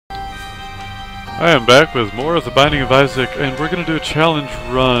I am back with more of the Binding of Isaac, and we're going to do a challenge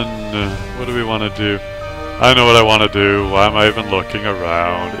run. What do we want to do? I know what I want to do. Why am I even looking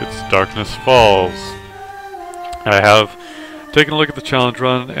around? It's Darkness Falls. I have taken a look at the challenge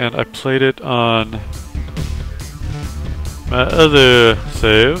run, and I played it on my other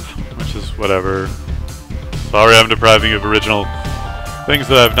save, which is whatever. Sorry I'm depriving you of original things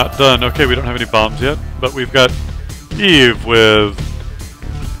that I've not done. Okay, we don't have any bombs yet, but we've got Eve with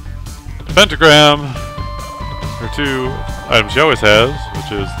Pentagram, her two items she always has,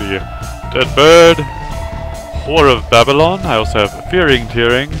 which is the Dead Bird, Whore of Babylon. I also have Fearing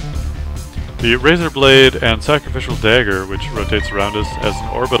Tearing, the Razor Blade, and Sacrificial Dagger, which rotates around us as an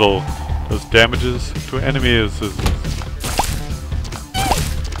orbital, does damages to enemies.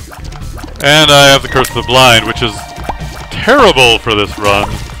 And I have the Curse of the Blind, which is terrible for this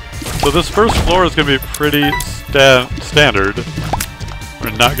run. So this first floor is going to be pretty standard. We're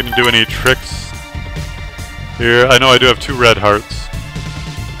not going to do any tricks here. I know I do have 2 red hearts.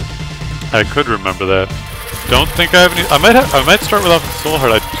 I could remember that. Don't think I have any. I might start without the soul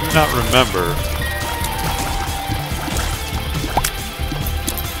heart. I do not remember.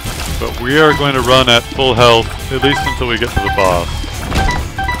 But we are going to run at full health, at least until we get to the boss.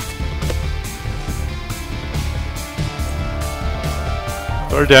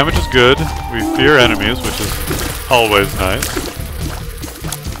 Our damage is good. We fear enemies, which is always nice.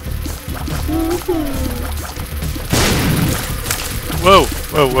 Whoa,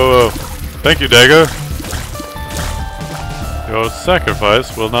 whoa, whoa, whoa. Thank you, Dagger. Your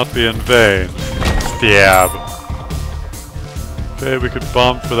sacrifice will not be in vain. Stab. Okay, we could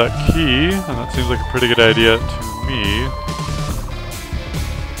bomb for that key, and that seems like a pretty good idea to me.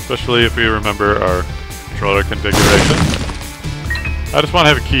 Especially if we remember our controller configuration. I just want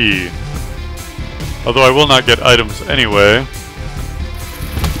to have a key. Although I will not get items anyway.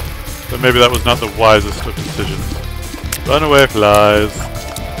 But maybe that was not the wisest of decisions. Run away, flies.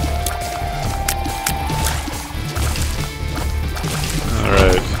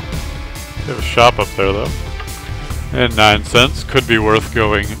 Alright. We have a shop up there, though. And 9 cents. Could be worth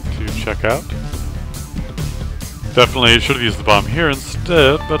going to check out. Definitely should have used the bomb here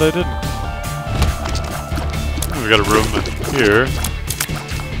instead, but I didn't. We got a room here.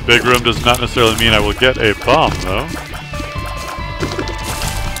 Big room does not necessarily mean I will get a bomb, though.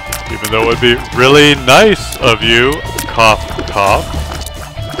 Even though it would be really nice of you. Cough, cough.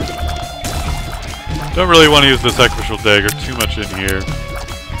 Don't really want to use the Sacrificial Dagger too much in here.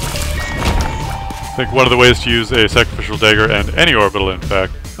 I think one of the ways to use a Sacrificial Dagger, and any orbital in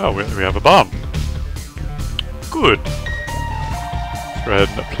fact... Oh, we have a bomb. Good. Let's go ahead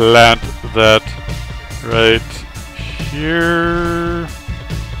and plant that right here.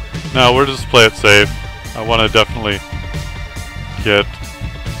 Now, we'll just play it safe. I want to definitely get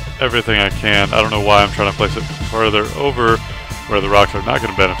everything I can. I don't know why I'm trying to place it further over where the rocks are not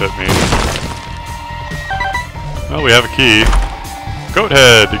going to benefit me. Well, we have a key.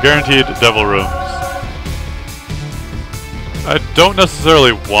 Goathead, guaranteed devil rooms. I don't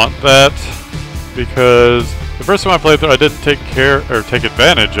necessarily want that because the first time I played through, I didn't take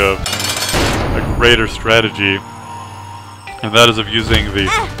advantage of a greater strategy, and that is of using the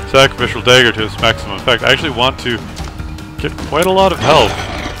Sacrificial Dagger to its maximum effect. I actually want to get quite a lot of health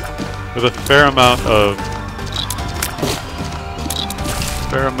with a fair amount of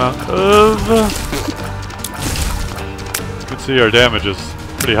you can see our damage is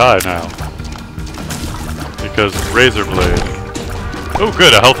pretty high now because of Razor Blade. Oh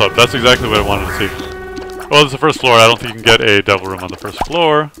good, a health up. That's exactly what I wanted to see. Well, it's the first floor. I don't think you can get a devil room on the first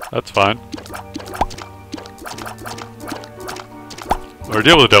floor. That's fine. Or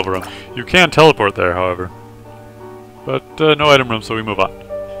deal with a devil room. You can teleport there, however. But no item room, so we move on.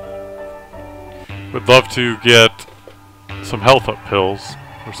 Would love to get some health up pills,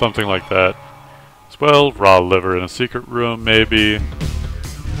 or something like that. As well, raw liver in a secret room, maybe.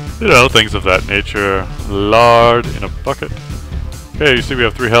 You know, things of that nature. Lard in a bucket. Okay, you see we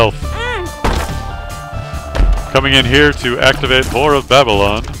have 3 health. Coming in here to activate Whore of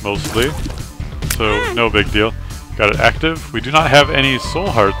Babylon, mostly. So, no big deal. Got it active. We do not have any soul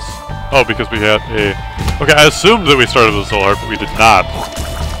hearts. Oh, because we had a... Okay, I assumed that we started with a soul heart, but we did not.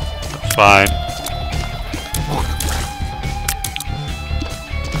 That's fine.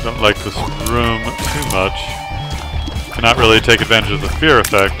 Don't like this room too much. Cannot really take advantage of the fear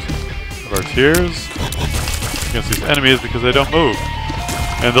effect of our tears against these enemies because they don't move.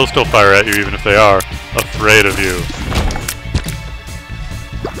 And they'll still fire at you even if they are afraid of you.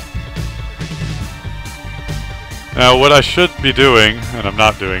 Now what I should be doing, and I'm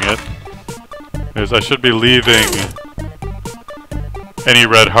not doing it, is I should be leaving any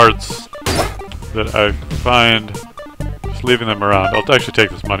red hearts that I find just leaving them around. I'll actually take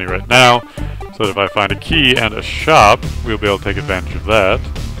this money right now, so that if I find a key and a shop, we'll be able to take advantage of that.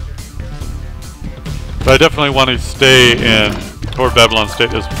 But I definitely want to stay in toward Babylon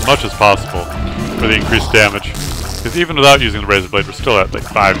State as much as possible for the increased damage. Because even without using the Razor Blade, we're still at like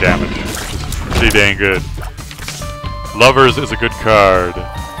 5 damage, which is pretty dang good. Lovers is a good card.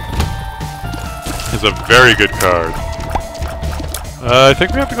 Is a very good card. I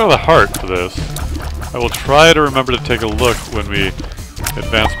think we have to go to the heart for this. I will try to remember to take a look when we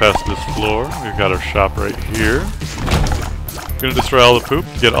advance past this floor. We've got our shop right here. We're going to destroy all the poop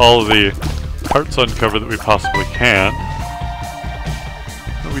to get all of the hearts uncovered that we possibly can.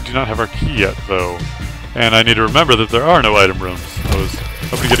 But we do not have our key yet, though. And I need to remember that there are no item rooms. I was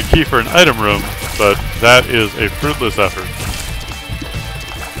hoping to get a key for an item room, but that is a fruitless effort.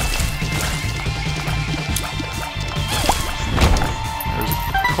 There's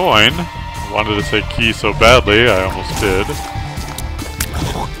a coin. I wanted to say key so badly, I almost did.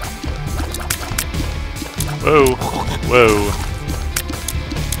 Whoa, whoa.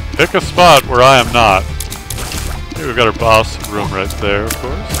 Pick a spot where I am not. Okay, we've got our boss room right there, of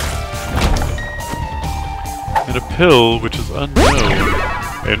course. And a pill, which is unknown.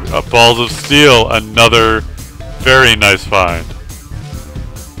 And balls of steel, another very nice find.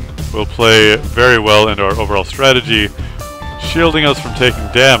 Will play very well into our overall strategy, shielding us from taking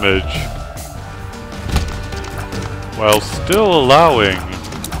damage, while still allowing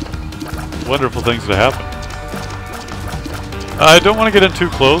wonderful things to happen. I don't want to get in too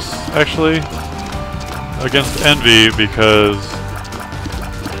close, actually, against Envy, because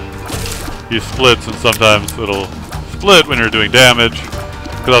he splits, and sometimes it'll split when you're doing damage.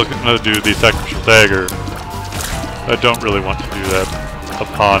 Because I was going to do the Sacrificial Dagger. I don't really want to do that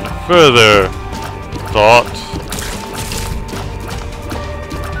upon further thought.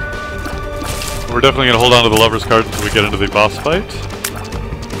 We're definitely going to hold on to the Lover's card until we get into the boss fight.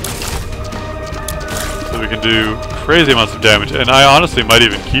 So we can do crazy amounts of damage, and I honestly might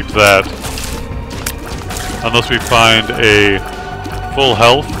even keep that unless we find a full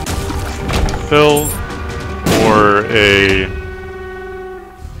health pill or a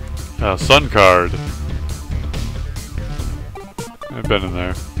sun card. I've been in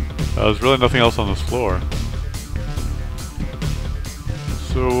there. There's really nothing else on this floor.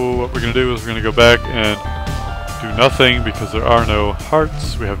 So what we're going to do is we're going to go back and do nothing because there are no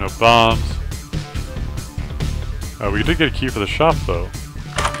hearts, we have no bombs. We did get a key for the shop, though.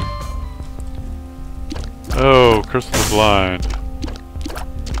 Oh, Curse of the Blind.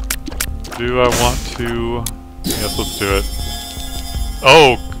 Do I want to... Yes, let's do it.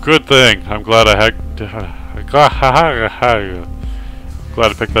 Oh, good thing. I'm glad I had...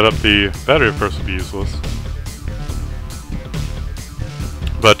 Glad I picked that up. The battery, of course, would be useless.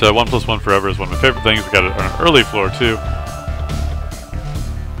 But 1+1 forever is one of my favorite things. We got it on an early floor, too.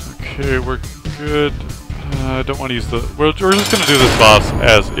 Okay, we're good. I don't want to use the... We're just going to do this boss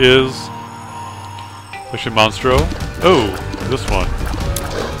as is. Actually, Monstro. Oh, this one.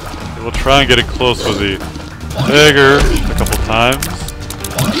 We'll try and get it close with the dagger a couple times.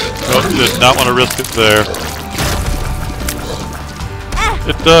 Nope, did not want to risk it there.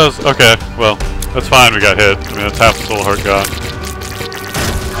 It does. Okay, well, that's fine we got hit. I mean, that's half the soul heart gone.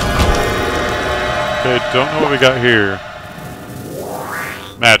 Okay, don't know what we got here.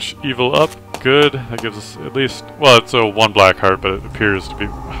 Match evil up. Good. That gives us at least... Well, it's a 1 black heart, but it appears to be...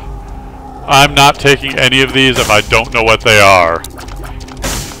 I'm not taking any of these if I don't know what they are.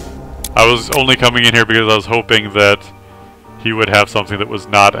 I was only coming in here because I was hoping that he would have something that was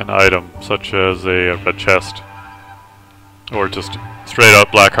not an item, such as a red chest. Or just straight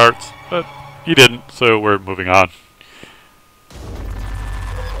up black hearts. But he didn't, so we're moving on.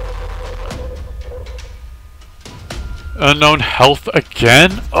 Unknown health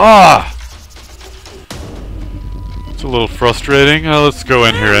again? Ah! It's a little frustrating. Let's go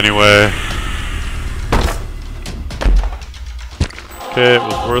in here anyway. Okay, it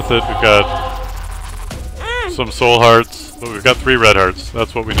was worth it. We've got some soul hearts, but we've got 3 red hearts.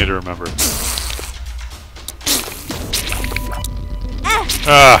 That's what we need to remember.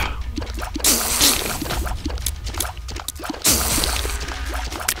 Ah!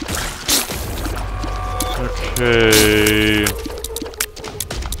 Okay...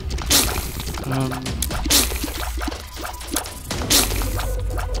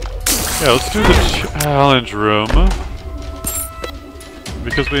 Yeah, let's do the challenge room.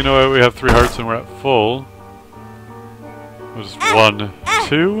 Because we know we have 3 hearts and we're at full. There's 1,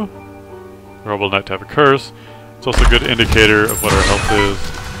 2. Horrible Knight to have a curse. It's also a good indicator of what our health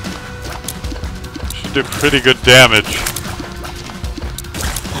is. Should do pretty good damage.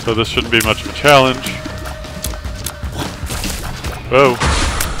 So this shouldn't be much of a challenge. Whoa.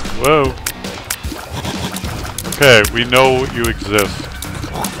 Whoa. Okay, we know you exist.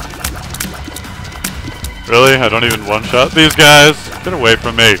 Really? I don't even one-shot these guys? Get away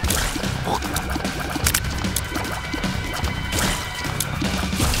from me.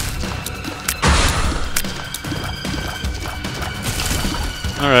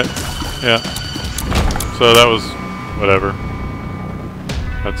 Alright. Yeah. So that was... whatever.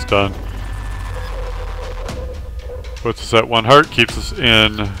 That's done. Puts us at 1 heart, keeps us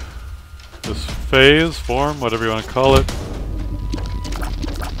in this phase, form, whatever you want to call it.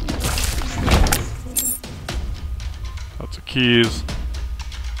 Lots of keys.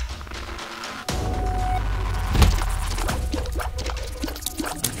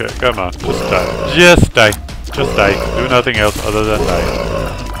 Okay, come on, just die. Just die. Just die. Do nothing else other than die.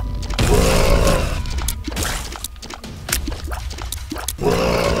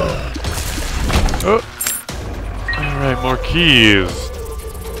 Oh! Alright, more keys.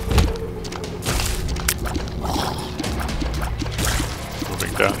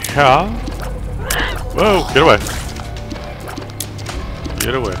 Moving down here. Whoa, get away.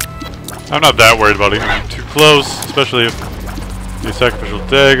 Get away. I'm not that worried about it. Too close, especially if the sacrificial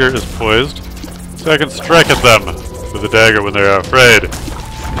dagger is poised. So I can strike at them with the dagger when they are afraid.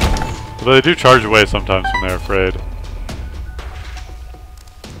 Although they do charge away sometimes when they're afraid.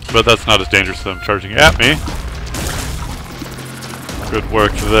 But that's not as dangerous as them charging at me. Good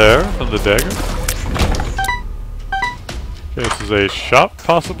work there from the dagger. Okay, this is a shop,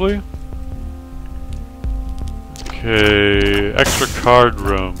 possibly. Okay, extra card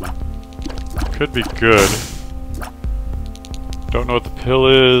room. Could be good. Don't know what the pill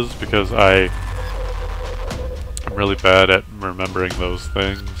is because I'm really bad at remembering those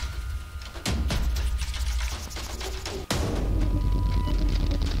things.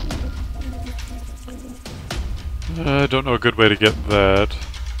 I don't know a good way to get that.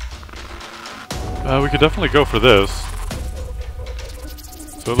 We could definitely go for this.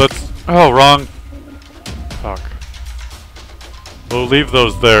 So let's... oh, wrong. Fuck. We'll leave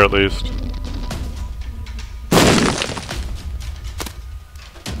those there at least.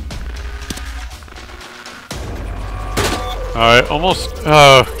 Alright, almost...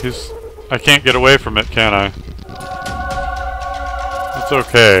 he's... I can't get away from it, can I? It's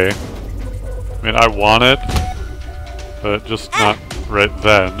okay. I mean, I want it. But just not right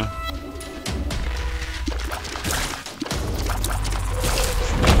then.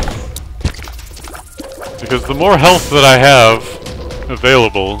 Because the more health that I have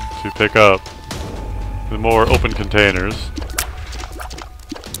available to pick up, the more open containers,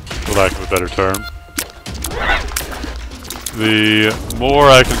 for lack of a better term, the more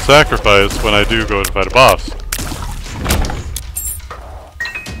I can sacrifice when I do go to fight a boss.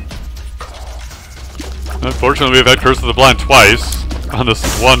 Unfortunately, we've had Curse of the Blind twice on this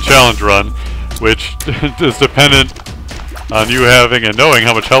one challenge run, which is dependent on you having and knowing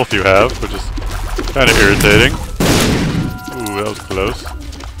how much health you have, which is kind of irritating. Ooh, that was close.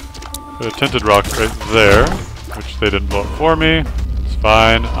 Got a tinted rock right there, which they didn't blow up for me. It's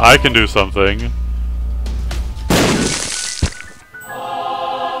fine. I can do something.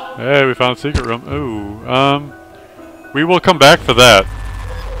 Hey, we found a secret room. Ooh, we will come back for that,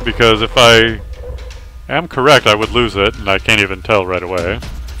 because if I am correct, I would lose it, and I can't even tell right away.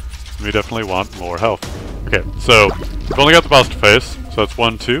 We definitely want more health. Okay, so we've only got the boss to face, so that's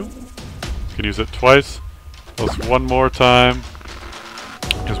 1, 2. Can use it twice, plus 1 more time,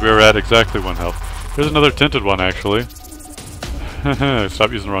 because we are at exactly 1 health. Here's another tinted one, actually.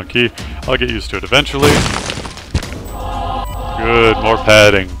 Stop using the wrong key. I'll get used to it eventually. Good, more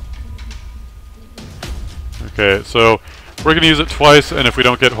padding. Okay, so we're going to use it twice, and if we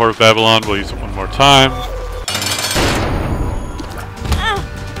don't get Whore of Babylon, we'll use it 1 more time.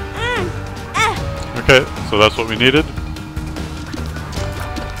 Okay, so that's what we needed.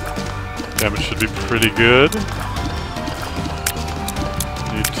 Damage should be pretty good.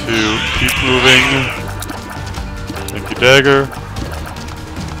 Need to keep moving. Thank you, dagger.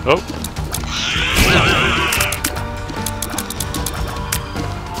 Oh.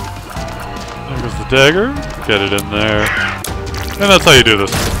 There goes the dagger. Get it in there. And that's how you do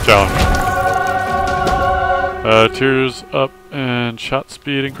this challenge. Tears up and shot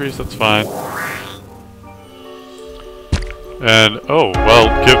speed increase, that's fine. And, oh, well,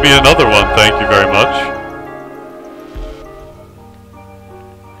 give me another one, thank you very much.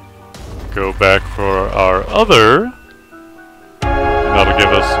 Go back for our other. And that'll give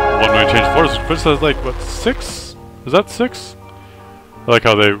us one when we change force, which says, like, what, 6? Is that 6? I like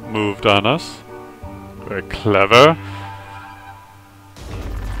how they moved on us. Very clever.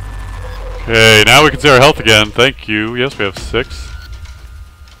 Okay, now we can see our health again. Thank you. Yes, we have 6.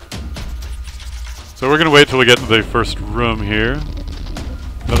 So we're gonna wait till we get to the first room here.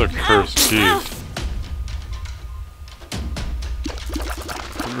 Another curse, jeez.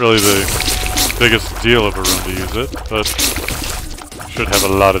 Isn't really the biggest deal of a room to use it, but should have a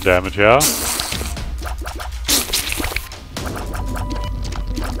lot of damage, yeah?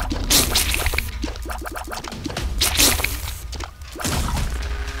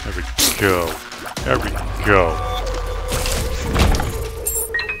 There we go. There we go.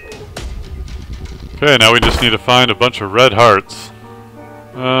 Okay, now we just need to find a bunch of red hearts.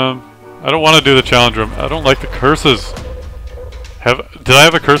 I don't want to do the challenge room. I don't like the curses. Did I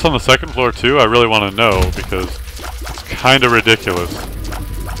have a curse on the second floor too? I really want to know because it's kind of ridiculous.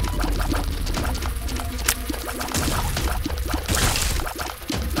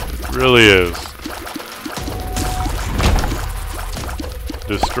 It really is.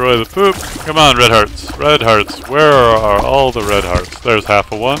 Destroy the poop. Come on, red hearts. Red hearts. Where are all the red hearts? There's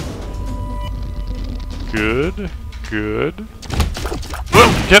half of one. Good. Good.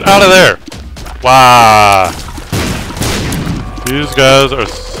 Whoop! Get out of there! Wow! These guys are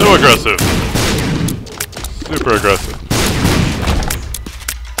so aggressive. Super aggressive.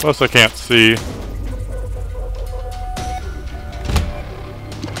 Plus I can't see.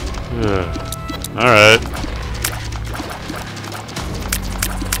 Alright.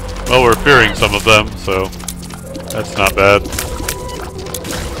 Well, we're fearing some of them, so that's not bad.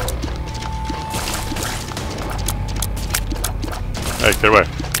 Hey, get away.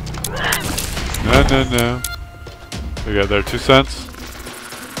 No, no, no. We got there 2 cents.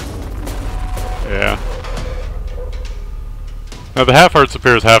 Yeah. Now the half hearts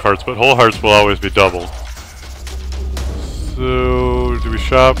appear as half hearts, but whole hearts will always be double. So do we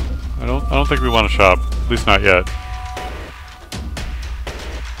shop? I don't think we want to shop. At least not yet.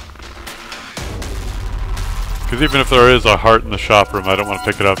 Because even if there is a heart in the shop room, I don't want to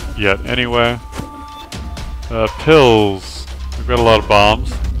pick it up yet anyway. Pills. We've got a lot of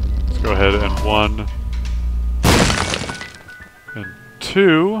bombs. Let's go ahead and 1 and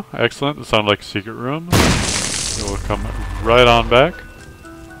 2. Excellent. That sounded like a secret room. So we'll come right on back.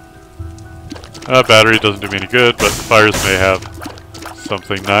 Battery doesn't do me any good, but fires may have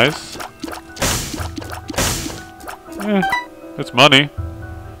something nice. It's money.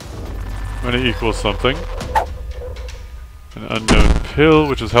 Money equals something. An unknown pill,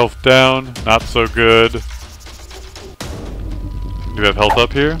 which is health down. Not so good. Do we have health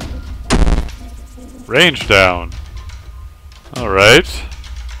up here? Range down. Alright.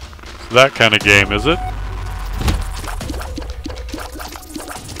 So that kind of game, is it?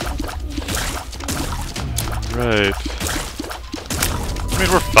 Right. I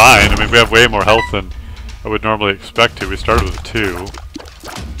mean, we're fine. I mean, we have way more health than I would normally expect to. We started with 2.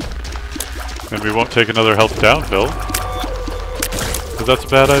 And we won't take another health down pill. Because that's a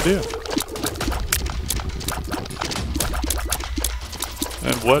bad idea.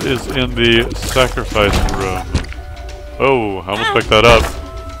 And what is in the sacrifice room? Oh, I almost picked that up.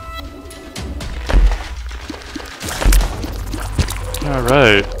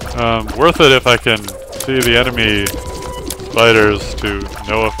 Alright. Worth it if I can see the enemy spiders to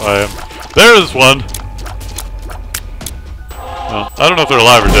know if I am... There's one! Well, I don't know if they're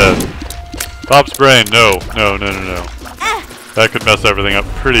alive or dead. Bob's brain, no. No, no, no, no. That could mess everything up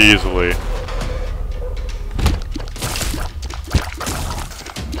pretty easily.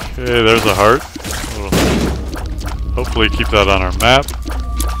 Okay, there's a heart. We'll hopefully keep that on our map.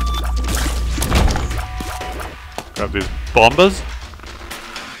 Grab these bombas.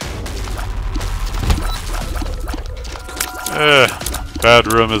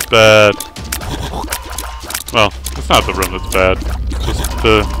 Bad room is bad. Well, it's not the room that's bad. Just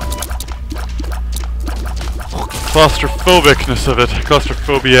the claustrophobicness of it.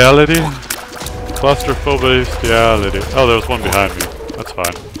 Claustrophobiality? Claustrophobiality. Oh, there was one behind me. That's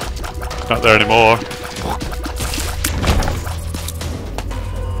fine. It's not there anymore.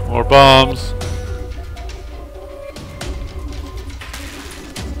 More bombs.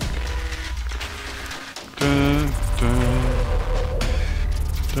 Dun, dun.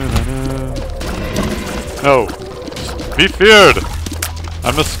 No. Just be feared!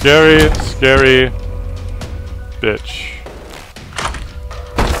 I'm a scary, scary bitch.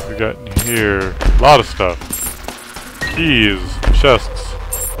 What we got in here? A lot of stuff. Keys, chests.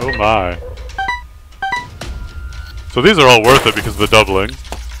 Oh my. So these are all worth it because of the doubling.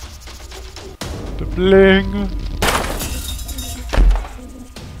 Doubling.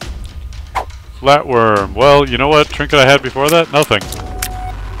 Flatworm. Well, you know what trinket I had before that? Nothing.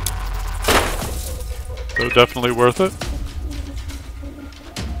 So definitely worth it.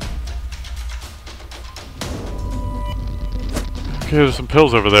 Okay, there's some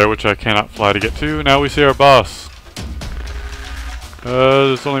pills over there which I cannot fly to get to. Now we see our boss.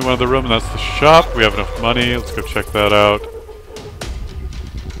 There's only one other room, and that's the shop. We have enough money. Let's go check that out.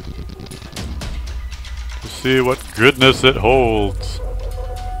 To see what goodness it holds.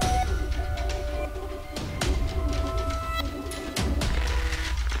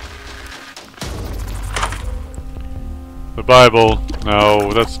 The Bible.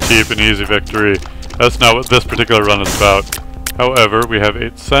 No, that's cheap and easy victory. That's not what this particular run is about. However, we have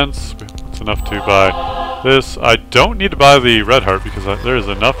 8 cents. That's enough to buy this. I don't need to buy the red heart because there is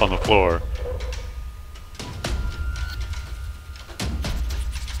enough on the floor.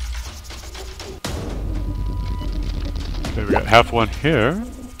 Okay, we got half one here.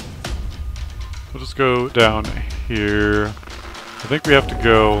 We'll just go down here. I think we have to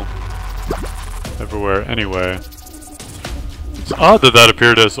go everywhere anyway. It's odd that that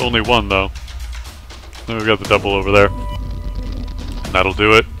appeared as only one though. Then we've got the double over there. That'll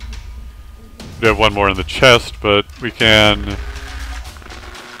do it. We have one more in the chest, but we can...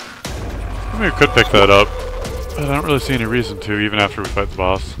 I mean, we could pick that up. But I don't really see any reason to, even after we fight the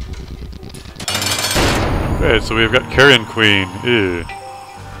boss. Okay, so we've got Carrion Queen. Ew.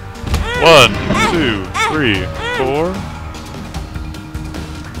 1, 2, 3, 4.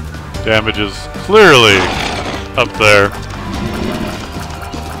 Damage is clearly up there.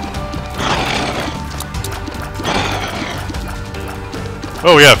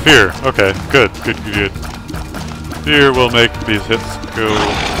 Oh yeah, fear. Okay, good. Fear will make these hits go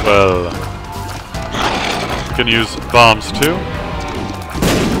well. We can use bombs too.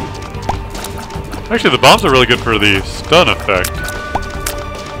 Actually, the bombs are really good for the stun effect.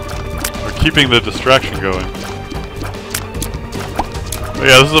 We're keeping the distraction going. But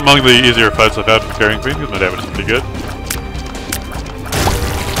yeah, this is among the easier fights I've had with Carrion Queen because my damage is pretty good.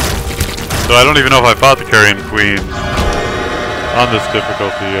 So I don't even know if I fought the Carrion Queen on this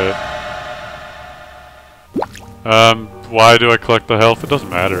difficulty yet. Why do I collect the health? It doesn't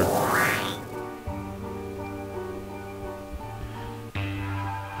matter.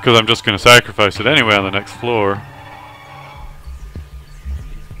 Because I'm just going to sacrifice it anyway on the next floor.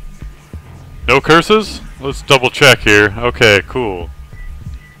 No curses? Let's double check here. Okay, cool.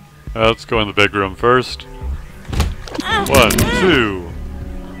 Let's go in the big room first. 1, 2.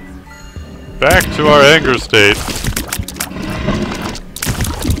 Back to our anger state.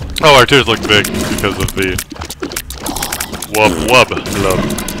 Oh, our tears look big because of the wub love.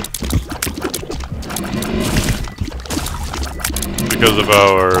 Because of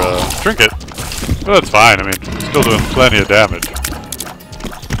our trinket. Well, that's fine. I mean, we're still doing plenty of damage.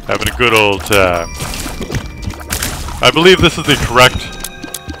 Having a good old time. I believe this is the correct,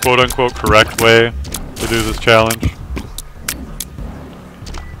 quote-unquote correct way to do this challenge.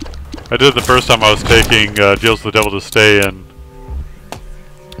 I did it the first time I was taking Deals to the Devil to stay in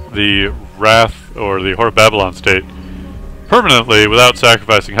the Wrath or the Whore of Babylon state permanently without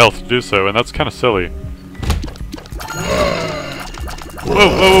sacrificing health to do so, and that's kind of silly.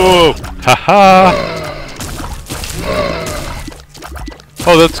 Whoa! Haha!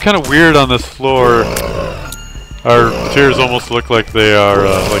 Oh, that's kind of weird on this floor. Our tears almost look like they are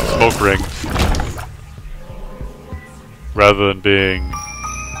like smoke rings, rather than being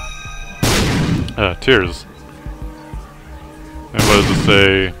tears. And what does it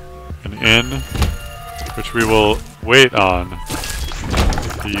say? An inn, which we will wait on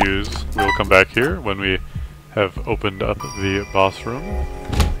to use. We will come back here when we have opened up the boss room.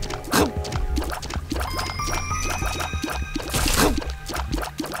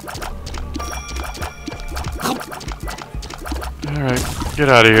 Alright, get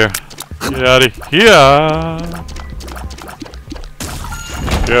out of here. Get out of here!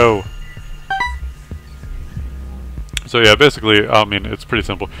 Go. So yeah, basically, I mean, it's pretty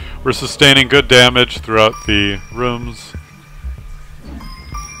simple. We're sustaining good damage throughout the rooms.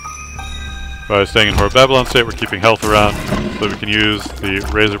 By staying in Whore of Babylon state, we're keeping health around so that we can use the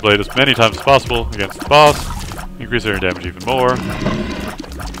Razor Blade as many times as possible against the boss, increase area damage even more,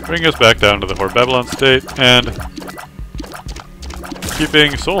 bring us back down to the Whore of Babylon state, and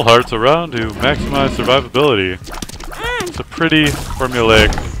keeping soul hearts around to maximize survivability. It's a pretty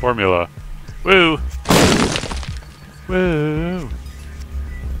formulaic formula. Woo! Woo!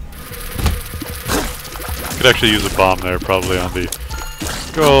 Could actually use a bomb there, probably on the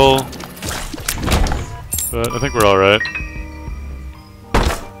skull. But I think we're alright.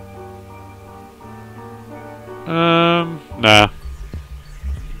 Nah.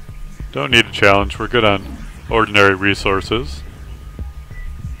 Don't need a challenge. We're good on ordinary resources.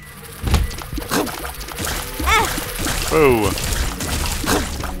 Whoa!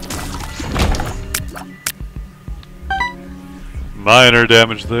 minor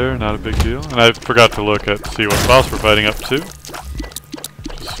damage there, not a big deal. And I forgot to look at see what boss we're fighting up to.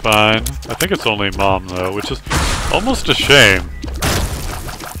 Which is fine. I think it's only Mom though, which is almost a shame.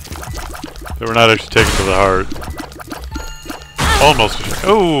 That we're not actually taken to the heart. Almost a shame.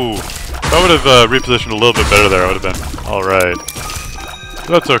 Oh! If I would have repositioned a little bit better there, I would have been alright.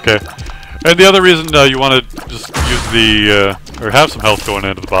 That's okay. And the other reason you want to just use the, or have some health going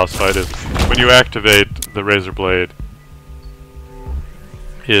into the boss fight is when you activate the Razor Blade,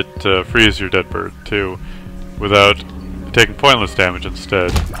 it frees your dead bird too, without taking pointless damage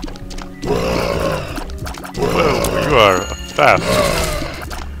instead. Whoa, you are a fast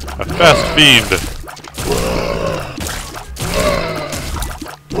fiend.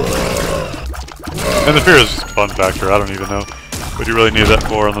 And the fear is just a fun factor, I don't even know what you really need that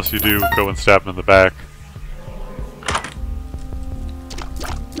for unless you do go and stab him in the back.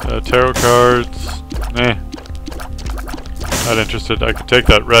 Tarot cards, nah. Not interested. I could take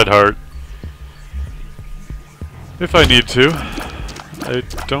that red heart if I need to. I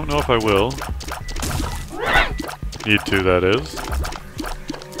don't know if I will. Need to, that is.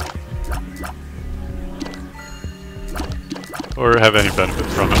 Or have any benefit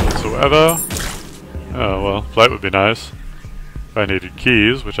from it whatsoever. Oh, well, flight would be nice. If I needed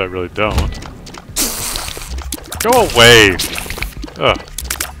keys, which I really don't. Go away! Ugh.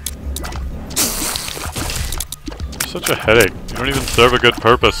 Such a headache. You don't even serve a good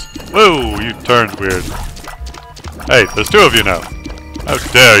purpose. Whoa, you turned weird. Hey, there's two of you now. How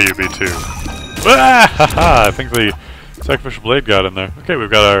dare you be two? Ah, ha, ha. I think the sacrificial blade got in there. Okay, we've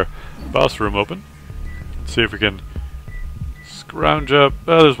got our boss room open. Let's see if we can scrounge up.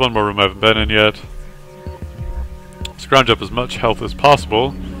 Oh, there's one more room I haven't been in yet. Scrounge up as much health as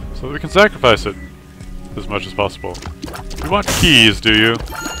possible so that we can sacrifice it as much as possible. You want keys, do you?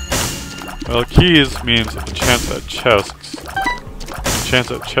 Well, keys means a chance at chests. A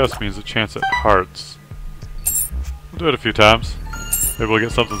chance at chests means a chance at hearts. We'll do it a few times. Maybe we'll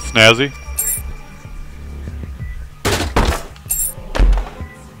get something snazzy.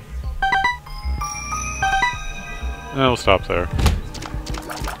 And we'll stop there.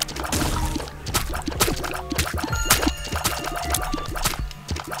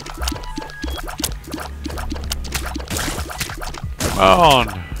 Come on!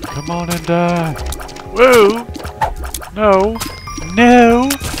 Come on and die! Whoa! No! No!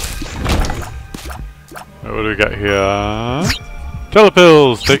 What do we got here?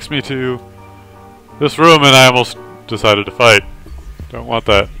 Telepills takes me to this room and I almost decided to fight. Don't want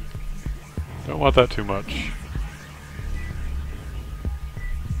that. Don't want that too much.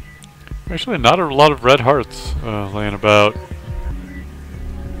 Actually, not a lot of red hearts laying about.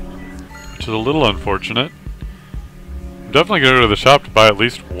 Which is a little unfortunate. I'm definitely going to go to the shop to buy at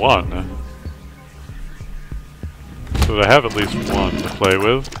least one. So that I have at least one to play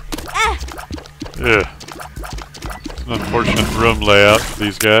with. Ugh. It's an unfortunate room layout for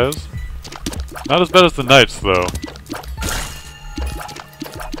these guys. Not as bad as the knights, though.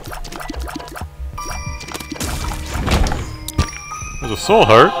 There's a soul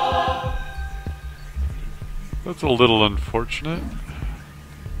heart. That's a little unfortunate.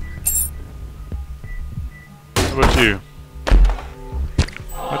 How about you?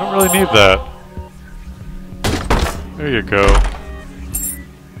 I don't really need that. There you go.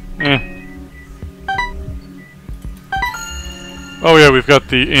 Oh yeah, we've got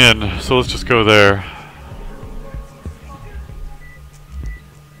the inn, so let's just go there.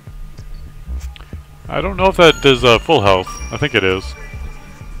 I don't know if that is full health. I think it is.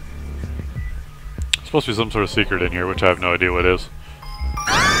 There's supposed to be some sort of secret in here, which I have no idea what it is.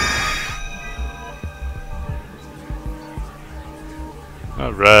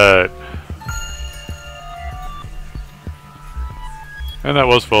 Alright. And that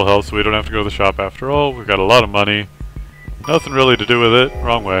was full health, so we don't have to go to the shop after all. We've got a lot of money. Nothing really to do with it.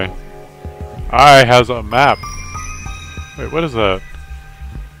 Wrong way. I has a map. Wait, what is that?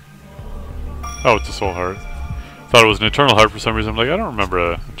 Oh, it's a soul heart. Thought it was an eternal heart for some reason. I'm like, I don't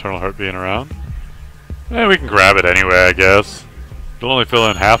remember an eternal heart being around. Eh, we can grab it anyway, I guess. It'll only fill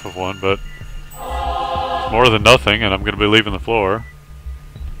in half of one, but it's more than nothing, and I'm going to be leaving the floor.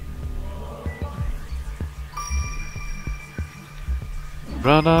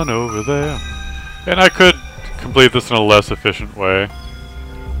 Run on over there. And I could complete this in a less efficient way.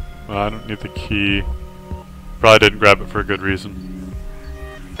 Well, I don't need the key. Probably didn't grab it for a good reason.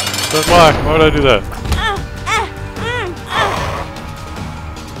 But why? Why would I do that?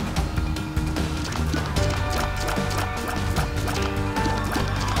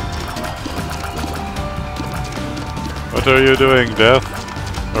 What are you doing, Death?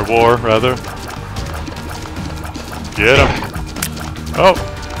 Or War, rather? Get him! Oh!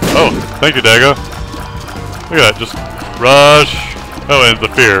 Oh, thank you, Dago. Look at that, just rush. Oh, and the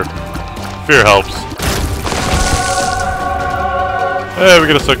fear. Fear helps. Hey, we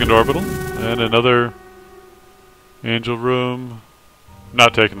get a second orbital. And another angel room.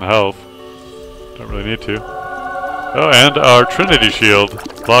 Not taking the health. Don't really need to. Oh, and our Trinity shield.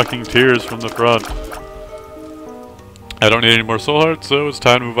 Blocking tears from the front. I don't need any more soul hearts, so it's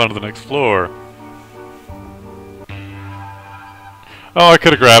time to move on to the next floor. Oh, I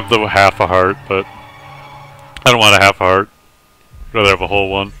could have grabbed the half a heart, but I don't want a half a heart. I'd rather have a whole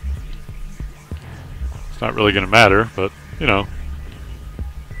one. It's not really going to matter, but, you know.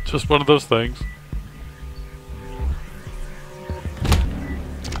 It's just one of those things.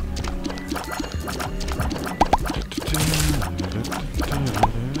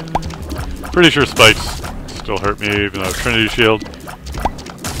 Pretty sure spikes still hurt me, even though Trinity Shield.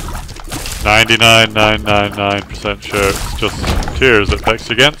 99.999% sure it's just tears it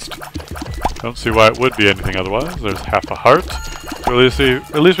affects against. Don't see why it would be anything otherwise. There's half a heart. So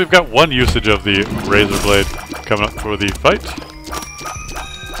at least we've got one usage of the Razor Blade coming up for the fight.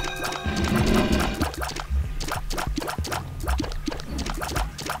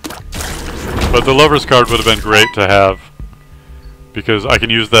 But the Lover's card would have been great to have, because I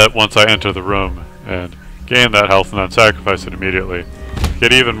can use that once I enter the room and gain that health and then sacrifice it immediately.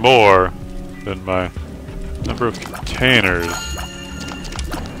 Get even more than my number of containers.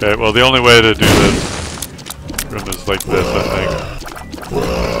 Okay, well the only way to do this room is like this, I think.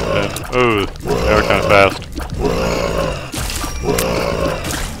 And, oh, they are kind of fast.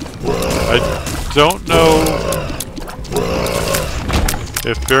 I don't know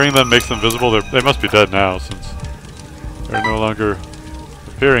if fearing them makes them visible. They must be dead now, since they're no longer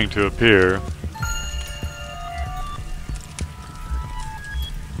appearing to appear.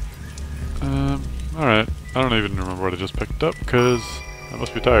 Alright, I don't even remember what I just picked up, because I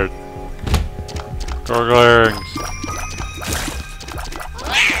must be tired. Garglings!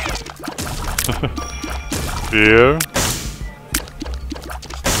 Fear.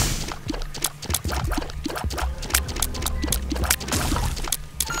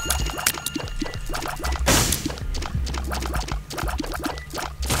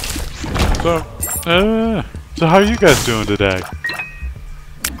 So how are you guys doing today?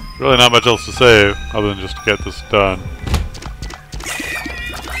 Really not much else to say, other than just to get this done.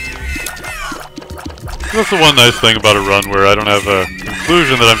 That's the one nice thing about a run where I don't have a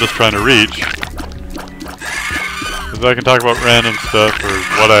conclusion that I'm just trying to reach. Because I can talk about random stuff or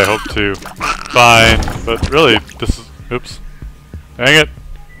what I hope to find, but really, this is... Oops. Dang it!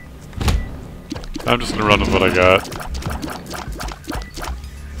 I'm just gonna run with what I got.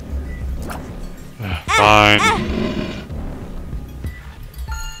 Fine.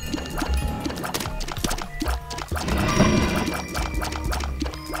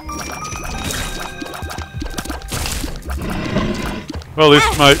 Well, at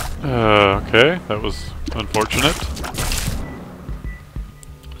least my... okay, that was unfortunate. I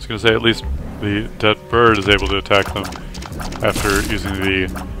was gonna say, at least the dead bird is able to attack them after using the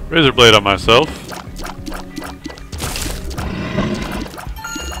razor blade on myself.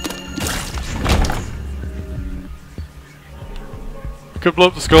 Could blow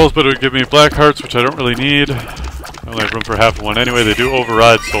up the skulls, but it would give me black hearts, which I don't really need. I only have room for half of one anyway. They do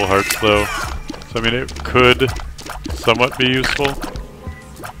override soul hearts, though. So, I mean, it could somewhat be useful.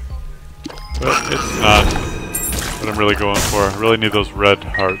 But it's not what I'm really going for. I really need those red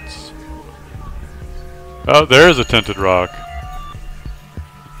hearts. Oh, there is a tinted rock.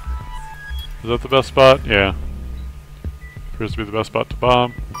 Is that the best spot? Yeah. Appears to be the best spot to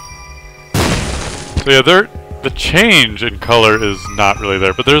bomb. So yeah, the change in color is not really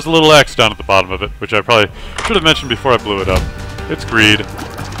there, but there's a little X down at the bottom of it, which I probably should have mentioned before I blew it up. It's greed.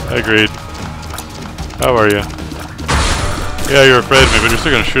 I agreed. How are you? Yeah, you're afraid of me, but you're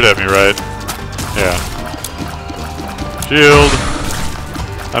still gonna shoot at me, right? Yeah. Shield.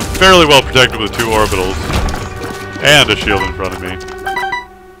 I'm fairly well protected with 2 orbitals. And a shield in front of me.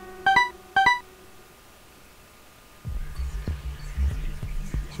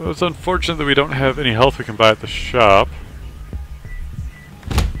 So it's unfortunate that we don't have any health we can buy at the shop.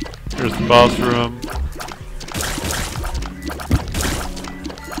 Here's the boss room.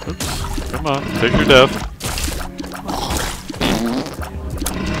 Oops. Come on, take your death.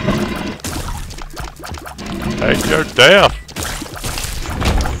 Take your death!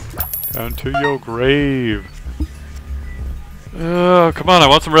 Down to your grave. Oh, come on, I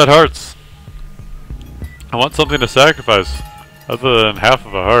want some red hearts. I want something to sacrifice, other than half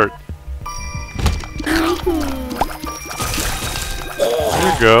of a heart.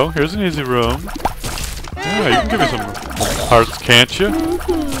 There you go, here's an easy room. Yeah, you can give me some hearts, can't you?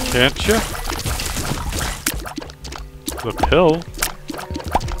 Can't you? The pill?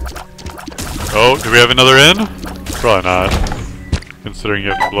 Oh, do we have another inn? Probably not. Considering you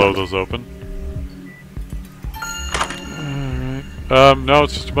have to blow those open. Alright. No,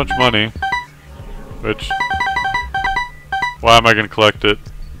 it's just a bunch of money. Which... Why am I gonna collect it?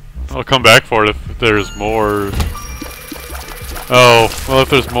 I'll come back for it if there's more. Oh, well if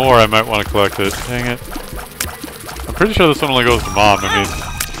there's more I might want to collect it. Dang it. I'm pretty sure this one only goes to Mom, I mean...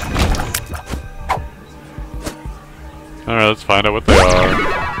 Alright, let's find out what they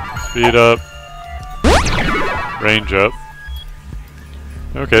are. Speed up. Range up.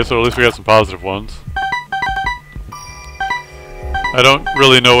 Okay, so at least we got some positive ones. I don't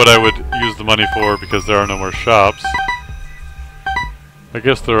really know what I would use the money for because there are no more shops. I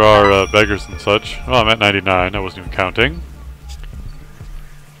guess there are beggars and such. Oh, I'm at 99. I wasn't even counting.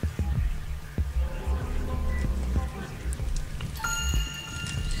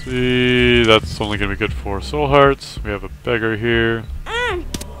 See, that's only going to be good for soul hearts. We have a beggar here.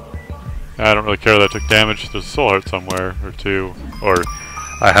 I don't really care that I took damage. There's a soul heart somewhere, or two. Or,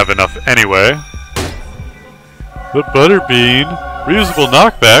 I have enough anyway. The butterbean. Reusable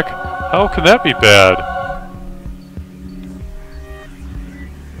knockback? How can that be bad?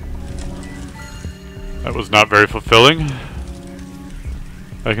 That was not very fulfilling.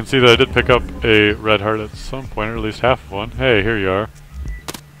 I can see that I did pick up a red heart at some point, or at least half of one. Hey, here you are.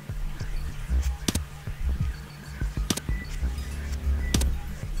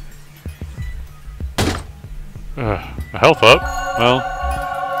 A health up? Well,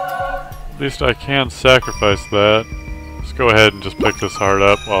 at least I can sacrifice that. Let's go ahead and just pick this heart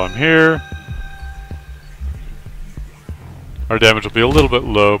up while I'm here. Our damage will be a little bit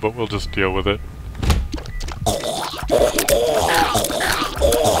low, but we'll just deal with it.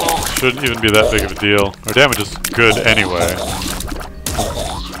 Shouldn't even be that big of a deal. Our damage is good anyway.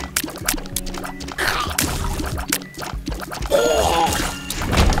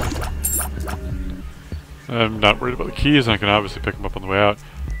 I'm not worried about the keys, and I can obviously pick them up on the way out.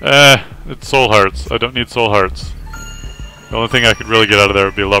 It's soul hearts. I don't need soul hearts. The only thing I could really get out of there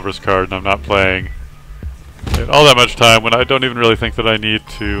would be a lover's card, and I'm not playing all that much time when I don't even really think that I need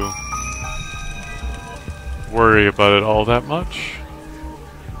to worry about it all that much.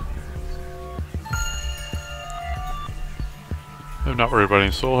 I'm not worried about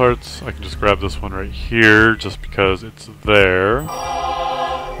any soul hearts. I can just grab this one right here just because it's there.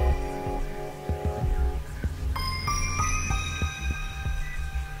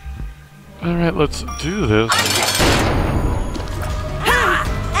 Alright, let's do this.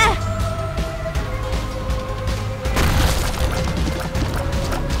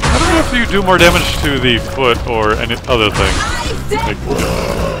 I don't know if you do more damage to the foot or any other thing. Like,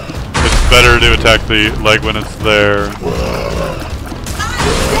 it's better to attack the leg when it's there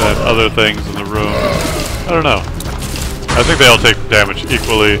than other things in the room. I don't know. I think they all take damage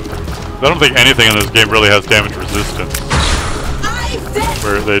equally. I don't think anything in this game really has damage resistance,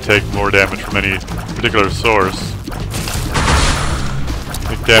 where they take more damage from any particular source.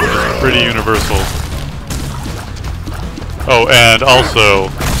 I think damage is pretty universal. Oh, and also,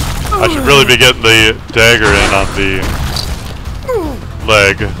 I should really be getting the dagger in on the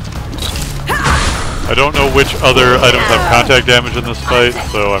leg. I don't know which other items have contact damage in this fight,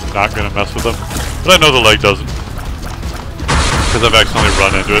 so I'm not going to mess with them. But I know the leg doesn't, because I've accidentally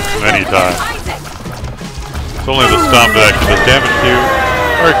run into it many times. It's only the stomp that actually does damage to you.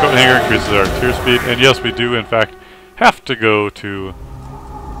 Our coat hanger increases our tier speed, and yes, we do in fact have to go to...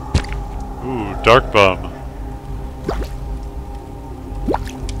 Ooh, Dark Bum.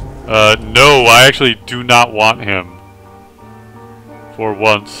 No, I actually do not want him. For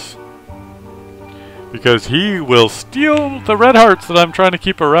once. Because he will steal the red hearts that I'm trying to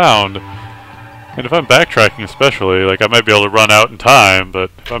keep around. And if I'm backtracking especially, like I might be able to run out in time,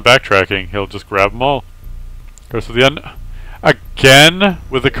 but if I'm backtracking, he'll just grab them all. Curse of the Unknown. Again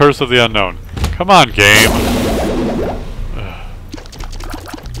with the Curse of the Unknown. Come on, game.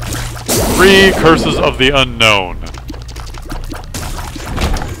 3 Curses of the Unknown.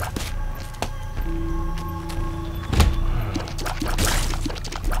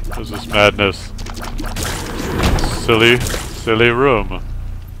 What is this madness? Silly, silly room.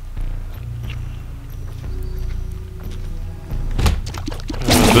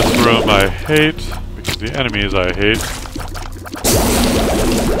 This room I hate, because the enemies I hate.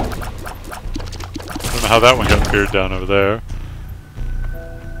 I don't know how that one got cleared down over there.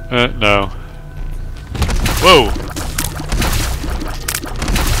 No. Whoa!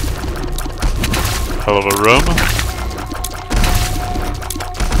 Hell of a room.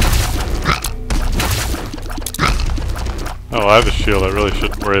 I have the shield. I really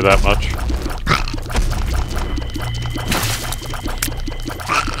shouldn't worry that much.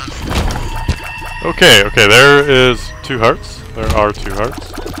 Okay, okay, there is 2 hearts. There are 2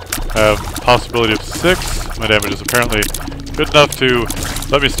 hearts. I have possibility of 6. My damage is apparently good enough to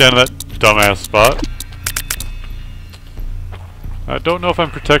let me stand in that dumbass spot. I don't know if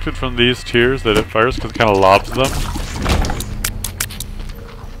I'm protected from these tiers that it fires because it kind of lobs them.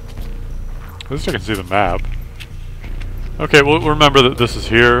 At least I can see the map. Okay, we'll remember that this is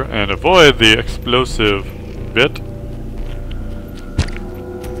here and avoid the explosive bit.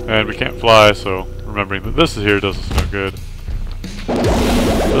 And we can't fly, so remembering that this is here does us no good.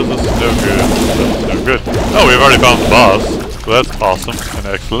 Does us no good. Does us no good. Oh, we've already found the boss, so that's awesome and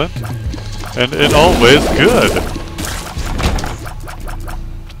excellent. And in all ways good.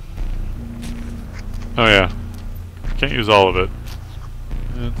 Oh yeah. Can't use all of it.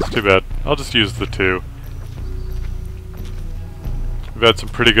 It's too bad. I'll just use the 2. We've had some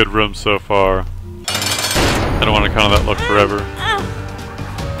pretty good rooms so far. I don't want to count on that luck forever.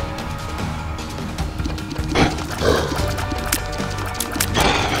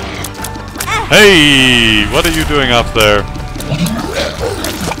 Hey! What are you doing up there?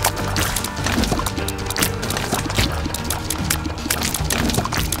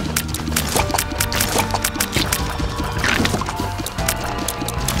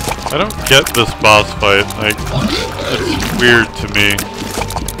 I don't get this boss fight. Like, it's weird to me.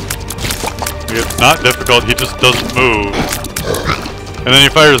 Like, it's not difficult, he just doesn't move. And then he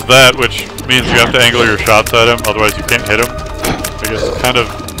fires that, which means you have to angle your shots at him, otherwise you can't hit him. Like, it's kind of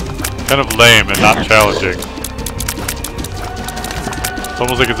lame and not challenging. It's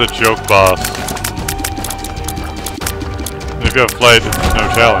almost like it's a joke boss. And if you have flight, it's no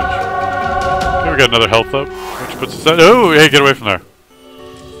challenge. Okay, we got another health up, which puts us at— oh, hey, get away from there.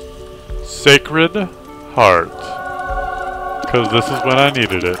 Sacred Heart. Because this is when I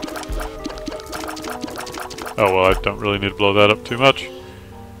needed it. Oh well, I don't really need to blow that up too much.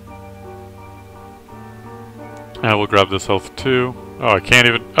 And we'll grab this health too. Oh, I can't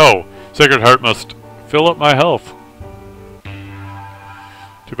even— oh! Sacred Heart must fill up my health.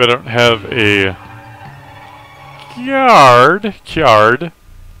 Too bad I don't have a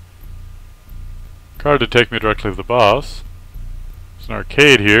card to take me directly to the boss. There's an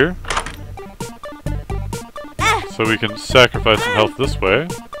arcade here. So we can sacrifice some health this way.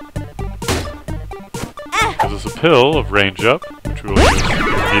 Gives us a pill of range up, which we will use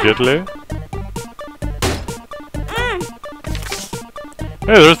immediately.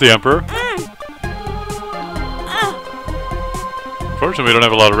 Hey, there's the Emperor. Unfortunately, we don't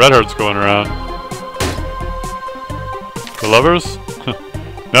have a lot of red hearts going around. The lovers?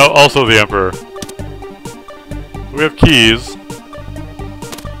 No, also the Emperor. We have keys.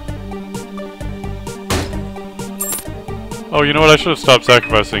 Oh, you know what? I should have stopped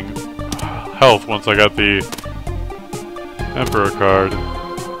sacrificing health once I got the Emperor card.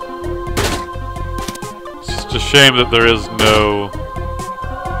 It's just a shame that there is no—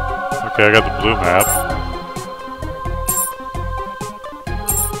 okay, I got the blue map.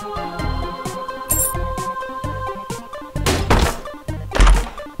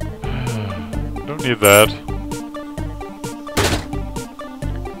 Don't need that.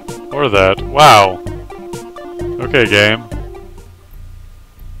 Or that. Wow. Okay, game.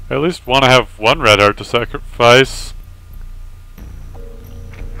 I at least want to have 1 red heart to sacrifice.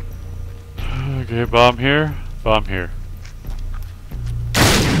 Okay, bomb here. Bomb here.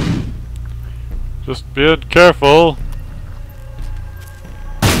 Just be careful.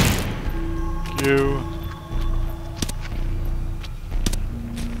 Thank you.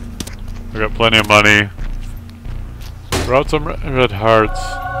 I got plenty of money. Throw out some red hearts.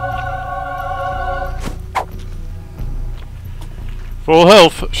 Full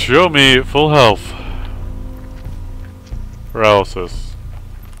health. Show me full health. Paralysis.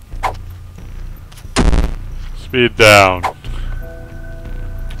 Speed down.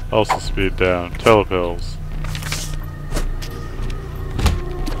 Also speed down. Telepills.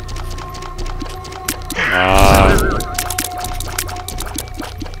 Come on.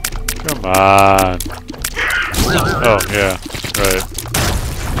 Come on. Oh, yeah. Right.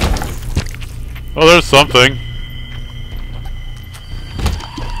 Oh, there's something.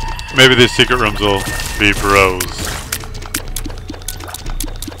 Maybe these secret rooms will be bros.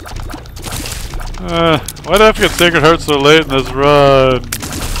 Why do I have to get Sacred Heart so late in this run?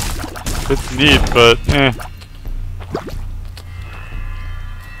 It's neat, but eh.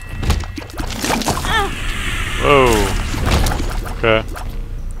 Whoa. Okay.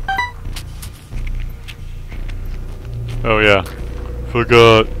 Oh yeah.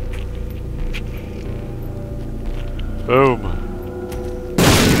 Forgot. Boom.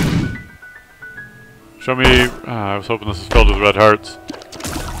 Show me... I was hoping this is filled with red hearts.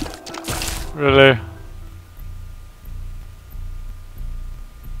 Really?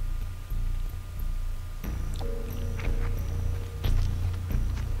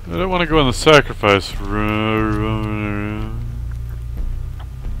 I don't want to go in the sacrifice room.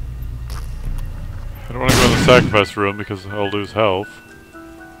 I don't want to go in the sacrifice room because I'll lose health.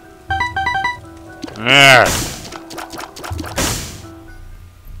 Ah!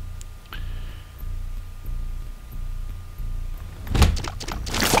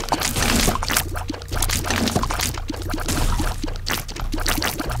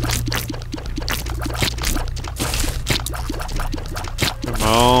 Come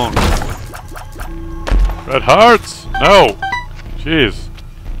on. Red hearts! No! Jeez.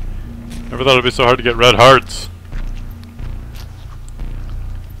 Never thought it'd be so hard to get red hearts.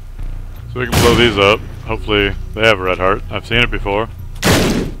 So we can blow these up. Hopefully they have a red heart. I've seen it before.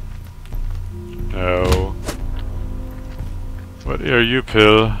 No. What are you,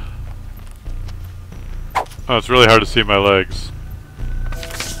 Pill? Oh, it's really hard to see my legs.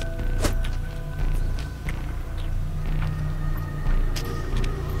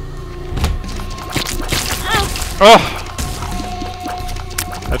 Oh!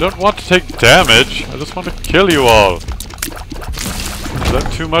 I don't want to take damage. I just want to kill you all. Is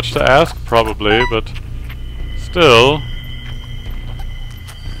that too much to ask? Probably, but still.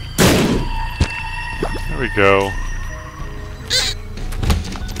 There we go.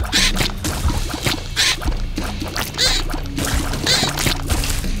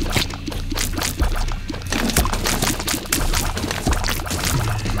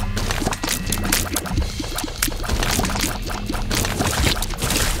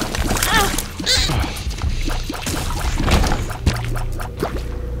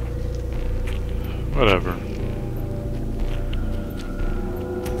 Whatever.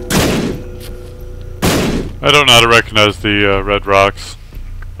 I don't know how to recognize the red rocks,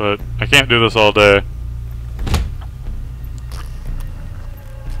 but I can't do this all day.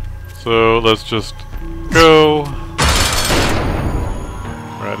 So let's just go.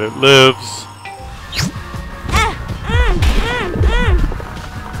 Right, it lives.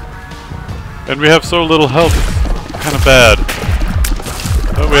 And we have so little health, it's kind of bad.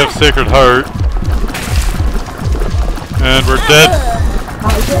 But we have Sacred Heart. And we're dead.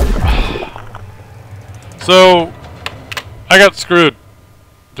 So, I got screwed,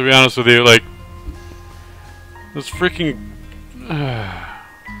 to be honest with you. Like, this freaking...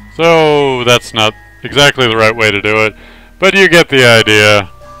 So, that's not exactly the right way to do it, but you get the idea.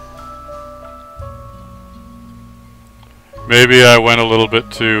 Maybe I went a little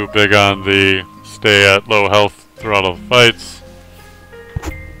bit too big on the stay at low health throughout all the fights.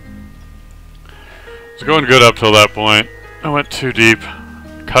 It's going good up till that point. I went too deep.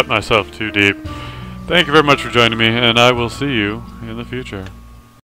 Cut myself too deep. Thank you very much for joining me, and I will see you in the future.